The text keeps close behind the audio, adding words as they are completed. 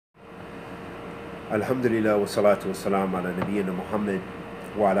Alhamdulillah wa salatu wa salam ala nabiyyina Muhammad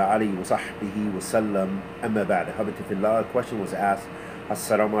wa ala alihi wa sahbihi wa sallam amma ba'd. Habati fillah, a question was asked,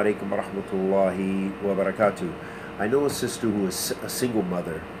 Assalamu alaikum wa rahmatullahi wa barakatuh. I know a sister who is a single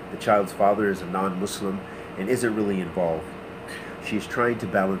mother. The child's father is a non-Muslim and isn't really involved. She is trying to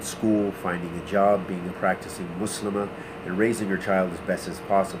balance school, finding a job, being a practicing Muslimah, and raising her child as best as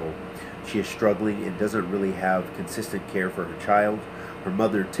possible. She is struggling and doesn't really have consistent care for her child. Her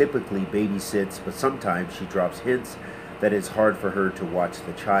mother typically babysits, but sometimes she drops hints that it's hard for her to watch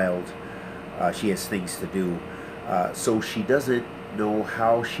the child. She has things to do. So she doesn't know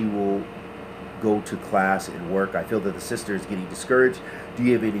how she will go to class and work. I feel that the sister is getting discouraged. Do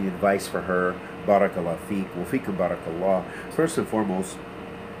you have any advice for her? Barakallah feek. Wa feekum barakallah. First and foremost,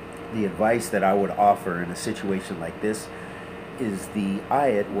 the advice that I would offer in a situation like this is the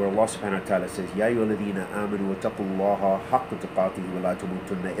ayat where Allah subhanahu wa ta'ala says, Ya ayyuhalladhina amanu wa taqullaha haqqa tuqatihi wa la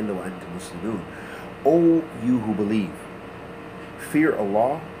tamutunna illa wa antum muslimun. O you who believe, fear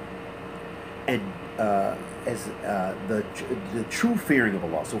Allah and as the true fearing of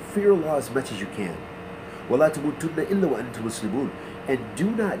Allah. So fear Allah as much as you can. Wa la tamutunna illa wa antum muslimun. And do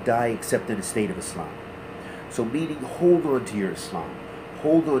not die except in a state of Islam. So meaning, hold on to your Islam,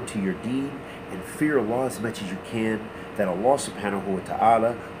 hold on to your deen, and fear Allah as much as you can, that Allah subhanahu wa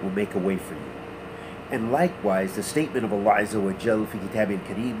ta'ala will make a way for you. And likewise, the statement of Allah Azza wa Jal fi Kitab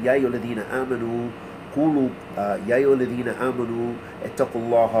al-Kareem, Ya ayyuhalladhina amanu qulu Ya ayyuhalladhina amanu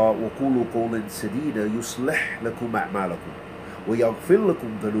ittaqullaha wa qulu qawlan sadida yuslih lakum a'malakum wa yaghfir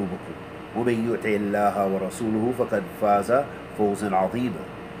lakum dhunubakum wa man yuti' Allaha wa rasuluhu faqad faza fawzan 'azima.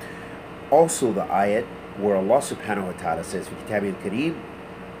 Also the ayat where Allah subhanahu wa ta'ala says fi Kitab al-Kareem,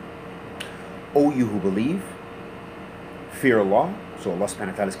 O you who believe, fear Allah. So Allah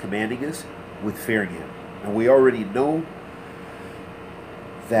subhanahu wa ta'ala is commanding us with fearing Him. And we already know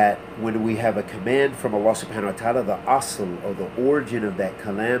that when we have a command from Allah subhanahu wa ta'ala, the asl, or the origin of that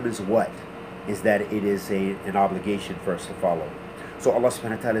kalam is what? Is that it is an obligation for us to follow. So Allah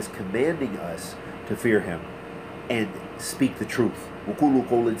subhanahu wa ta'ala is commanding us to fear Him and speak the truth. And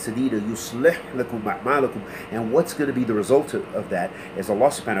what's going to be the result of that is Allah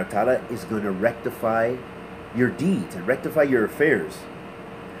subhanahu wa ta'ala is going to rectify your deeds and rectify your affairs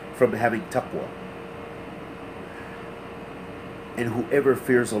from having taqwa. And whoever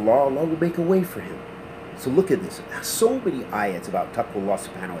fears Allah, Allah will make a way for him. So look at this. So many ayats about taqwa Allah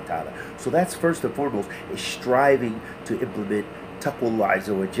subhanahu wa ta'ala. So that's first and foremost, is striving to implement taqwa Allah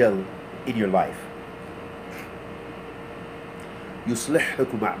Azza wa Jal in your life. يُصْلِحْ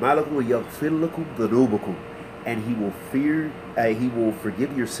لَكُمْ أَعْمَالَكُمْ وَيَغْفِرْ لَكُمْ ذُنُوبَكُمْ. And He will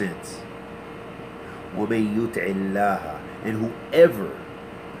forgive your sins. وَمَن يُطِعِ اللَّهَ. And whoever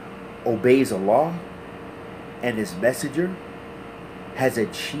obeys Allah and His Messenger has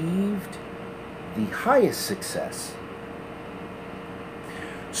achieved the highest success.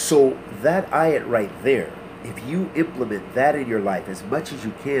 So that ayat right there, if you implement that in your life as much as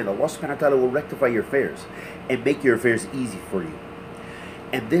you can, Allah subhanahu wa ta'ala will rectify your affairs and make your affairs easy for you.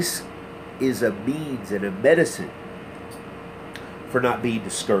 And this is a means and a medicine for not being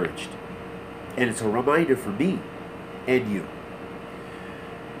discouraged. And it's a reminder for me and you.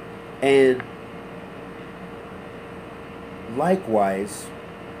 And likewise,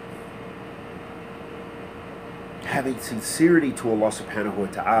 having sincerity to Allah subhanahu wa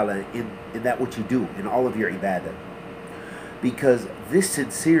ta'ala in that what you do, in all of your ibadah. Because this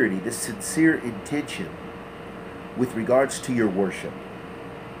sincerity, this sincere intention with regards to your worship,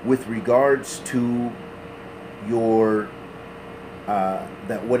 with regards to your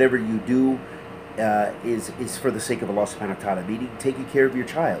that whatever you do is for the sake of Allah subhanahu wa ta'ala, meaning taking care of your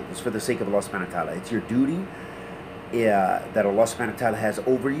child is for the sake of Allah subhanahu wa ta'ala. It's your duty that Allah subhanahu wa ta'ala has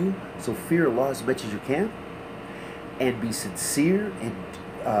over you. So fear Allah as much as you can and be sincere in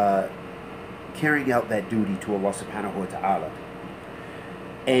carrying out that duty to Allah subhanahu wa ta'ala.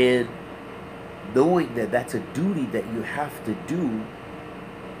 And knowing that that's a duty that you have to do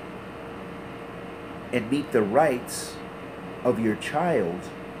and meet the rights of your child,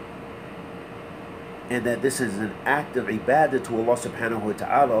 and that this is an act of ibadah to Allah subhanahu wa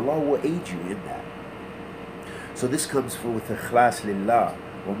ta'ala, Allah will aid you in that. So this comes with ikhlas lillah.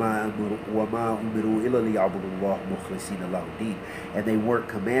 وَمَا أُمِرُوا إِلَّا لِيَعْبُدُوا اللَّهَ مُخْلِصِينَ لَهُ الدِّينَ. And they weren't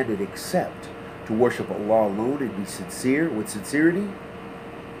commanded except to worship Allah alone and be sincere, with sincerity,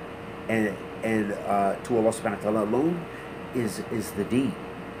 and to Allah subhanahu wa ta'ala alone is the deen.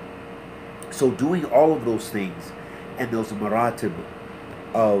 So doing all of those things and those maratib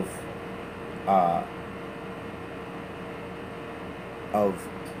of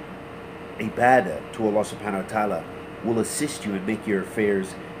ibadah to Allah subhanahu wa ta'ala will assist you and make your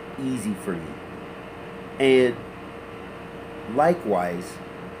affairs easy for you. And likewise,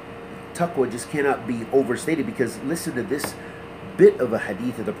 taqwa just cannot be overstated, because listen to this bit of a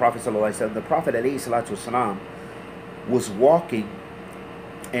hadith of the Prophet ﷺ. The Prophet ﷺ was walking,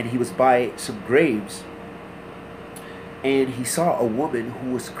 and he was by some graves, and he saw a woman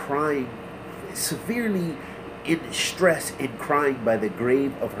who was crying, severely in stress and crying by the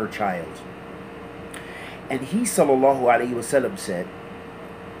grave of her child. And he sallallahu alayhi wasallam said,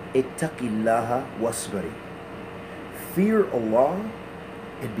 "Ittaqillaha wasbari." Fear Allah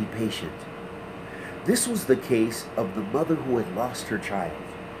and be patient. This was the case of the mother who had lost her child.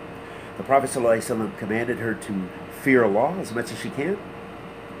 The Prophet ﷺ commanded her to fear Allah as much as she can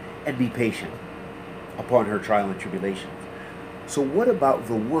and be patient upon her trial and tribulations. So what about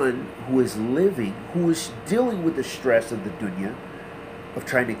the one who is living, who is dealing with the stress of the dunya, of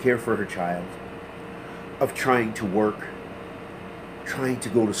trying to care for her child, of trying to work, trying to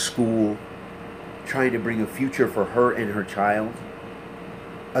go to school, trying to bring a future for her and her child?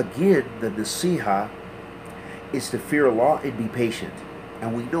 Again, the nasiha is to fear Allah and be patient.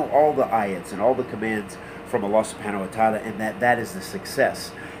 And we know all the ayats and all the commands from Allah subhanahu wa ta'ala, and that is the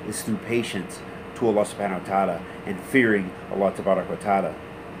success, is through patience to Allah subhanahu wa ta'ala and fearing Allah tabarak wa ta'ala.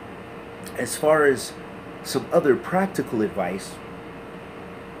 As far as some other practical advice,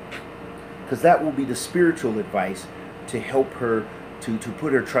 because that will be the spiritual advice to help her to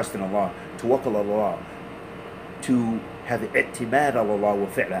put her trust in Allah, to tawakkal Allah, to have i'timad ala Allah wa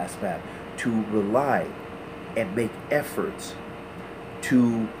fi'l asbab, to rely and make efforts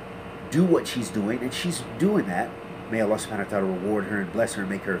to do what she's doing, and she's doing that. May Allah subhanahu wa ta'ala reward her and bless her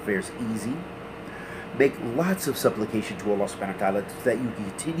and make her affairs easy. Make lots of supplication to Allah subhanahu wa ta'ala so that you can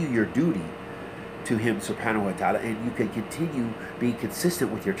continue your duty to Him subhanahu wa ta'ala, and you can continue being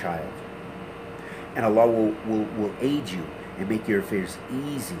consistent with your child. And Allah will aid you and make your affairs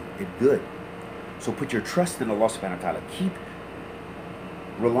easy and good. So put your trust in Allah subhanahu wa ta'ala. Keep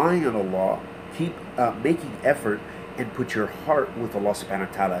relying on Allah. Keep making effort, and put your heart with Allah subhanahu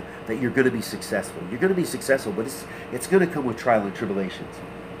wa ta'ala that you're going to be successful. You're going to be successful, but it's going to come with trial and tribulations.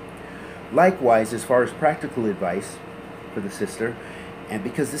 Likewise, as far as practical advice for the sister, and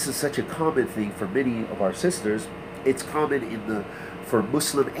because this is such a common thing for many of our sisters, it's common for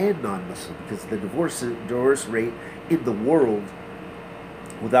Muslim and non-Muslim, because the divorce rate in the world,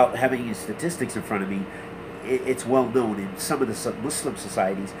 without having any statistics in front of me, it's well known. In some of the Muslim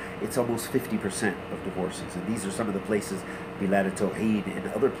societies, it's almost 50% of divorces. And these are some of the places, Bilad al-Tawheed and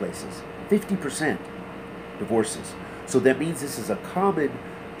other places. 50% divorces. So that means this is a common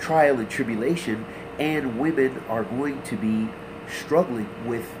trial and tribulation, and women are going to be struggling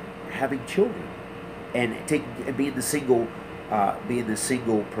with having children and being the single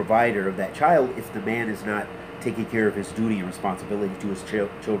provider of that child if the man is not taking care of his duty and responsibility to his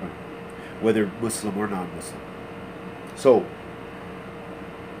children, whether Muslim or non-Muslim. So,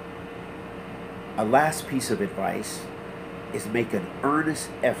 a last piece of advice is make an earnest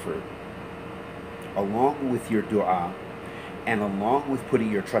effort, along with your dua and along with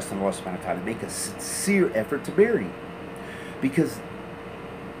putting your trust in Allah subhanahu wa ta'ala, make a sincere effort to marry. Because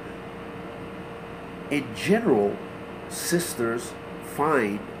in general, sisters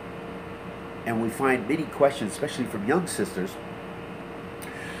find, and we find many questions, especially from young sisters,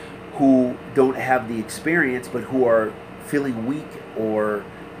 who don't have the experience, but who are feeling weak or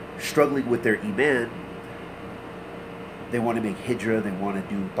struggling with their iman. They want to make hijrah, they want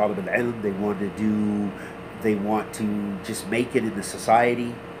to do talab al-ilm, they want to just make it in the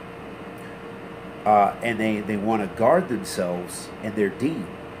society, and they want to guard themselves and their deen.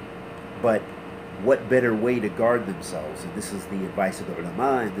 But what better way to guard themselves? And this is the advice of the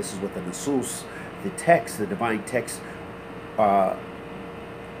ulama, and this is what the nusus, the divine text,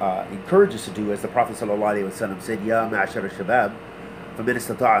 encourages us to do, as the Prophet ﷺ said, "Ya ma'ashar al-shabab, faman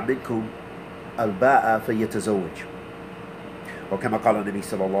istata'a minkum al-ba'a falyatazawwaj." Or kama qala Nabi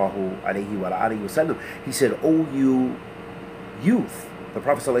sallallahu alayhi wa alihi wa sallam. He said, "O you youth," the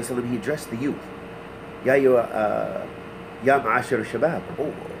Prophet ﷺ, he addressed the youth. Ya ma'ashar al-shabab.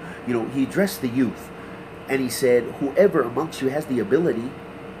 Oh, he addressed the youth, and he said, whoever amongst you has the ability,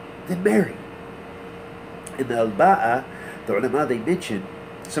 then marry. In the al-ba'a, the ulama,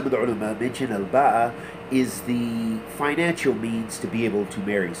 some of the ulama mention al-ba'a is the financial means to be able to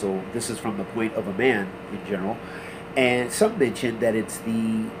marry. So this is from the point of a man in general. And some mention that it's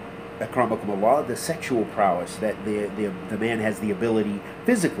the akramakumullah, the sexual prowess, that the man has the ability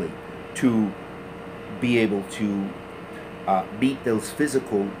physically to be able to meet those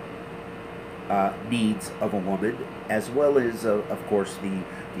physical needs of a woman, as well as of course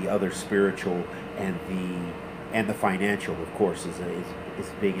the other spiritual and the And the financial, of course, is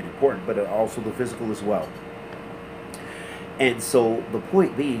big and important, but also the physical as well. And so the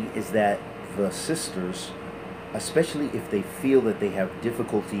point being is that the sisters, especially if they feel that they have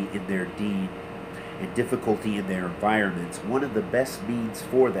difficulty in their deen and difficulty in their environments, one of the best means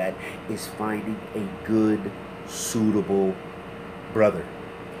for that is finding a good, suitable brother.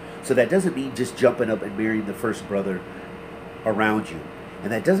 So that doesn't mean just jumping up and marrying the first brother around you.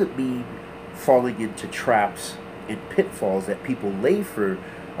 And that doesn't mean falling into traps and pitfalls that people lay for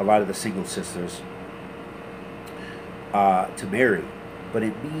a lot of the single sisters to marry. But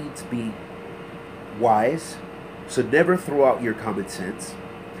it means being wise. So never throw out your common sense.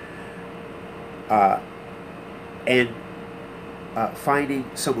 And finding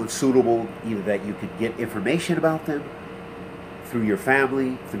someone suitable, either that you can get information about them through your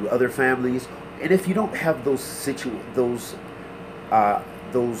family, through other families, and if you don't have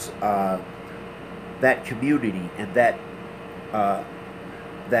that community and that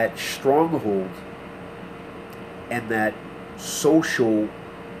stronghold and that social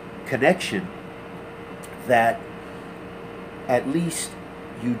connection, that at least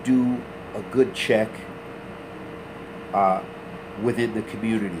you do a good check within the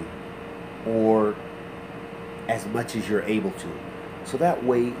community, or as much as you're able to. So that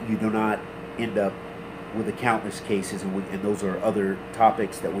way you do not end up with the countless cases, and those are other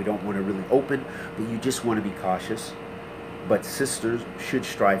topics that we don't want to really open, but you just want to be cautious. But sisters should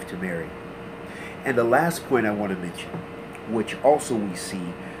strive to marry. And the last point I want to mention, which also we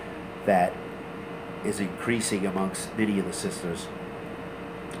see that is increasing amongst many of the sisters,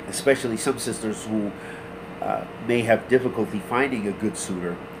 especially some sisters who may have difficulty finding a good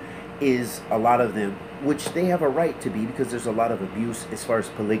suitor, is a lot of them, which they have a right to be, because there's a lot of abuse as far as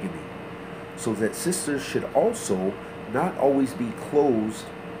polygamy. So that sisters should also not always be closed,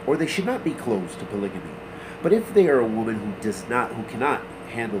 or they should not be closed to polygamy. But if they are a woman who cannot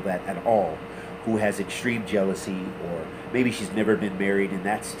handle that at all, who has extreme jealousy, or maybe she's never been married and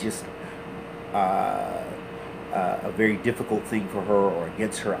that's just a very difficult thing for her, or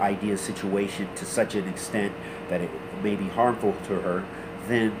against her ideal situation to such an extent that it may be harmful to her,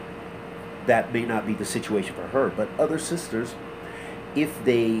 then that may not be the situation for her. But other sisters, if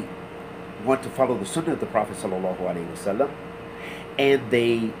they want to follow the sunnah of the Prophet ﷺ, and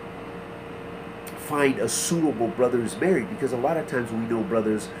they find a suitable brother who's married, because a lot of times we know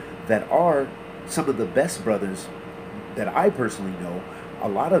brothers that are some of the best brothers that I personally know. A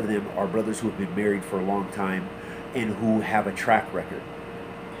lot of them are brothers who have been married for a long time and who have a track record.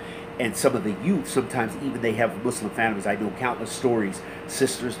 And some of the youth, sometimes even they have Muslim families. I know countless stories.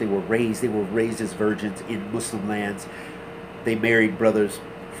 Sisters, they were raised as virgins in Muslim lands. They married brothers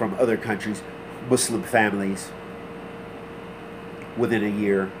from other countries, Muslim families. Within a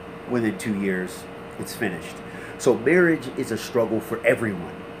year, within 2 years, it's finished. So marriage is a struggle for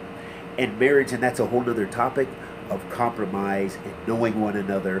everyone. And marriage, and that's a whole other topic of compromise and knowing one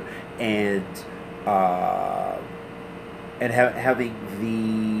another, and having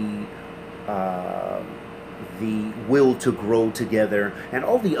the will to grow together, and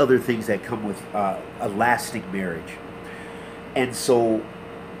all the other things that come with a lasting marriage. And so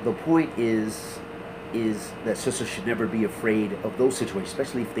the point is that sisters should never be afraid of those situations,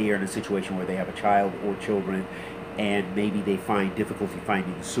 especially if they are in a situation where they have a child or children, and maybe they find difficulty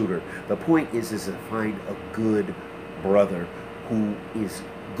finding a suitor. The point is to find a good brother who is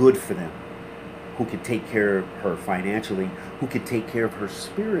good for them, who can take care of her financially, who can take care of her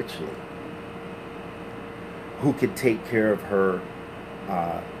spiritually, who can take care of her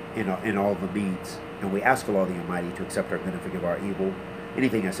in all the needs. And we ask Allah the Almighty to accept our good and forgive our evil.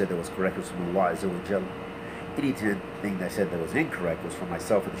 Anything I said that was correct was from Allah Azza wa Jal. Anything that I said that was incorrect was from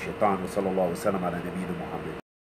myself and the shaitan. Wa sallallahu wa sallam ala nabiyyina Muhammad.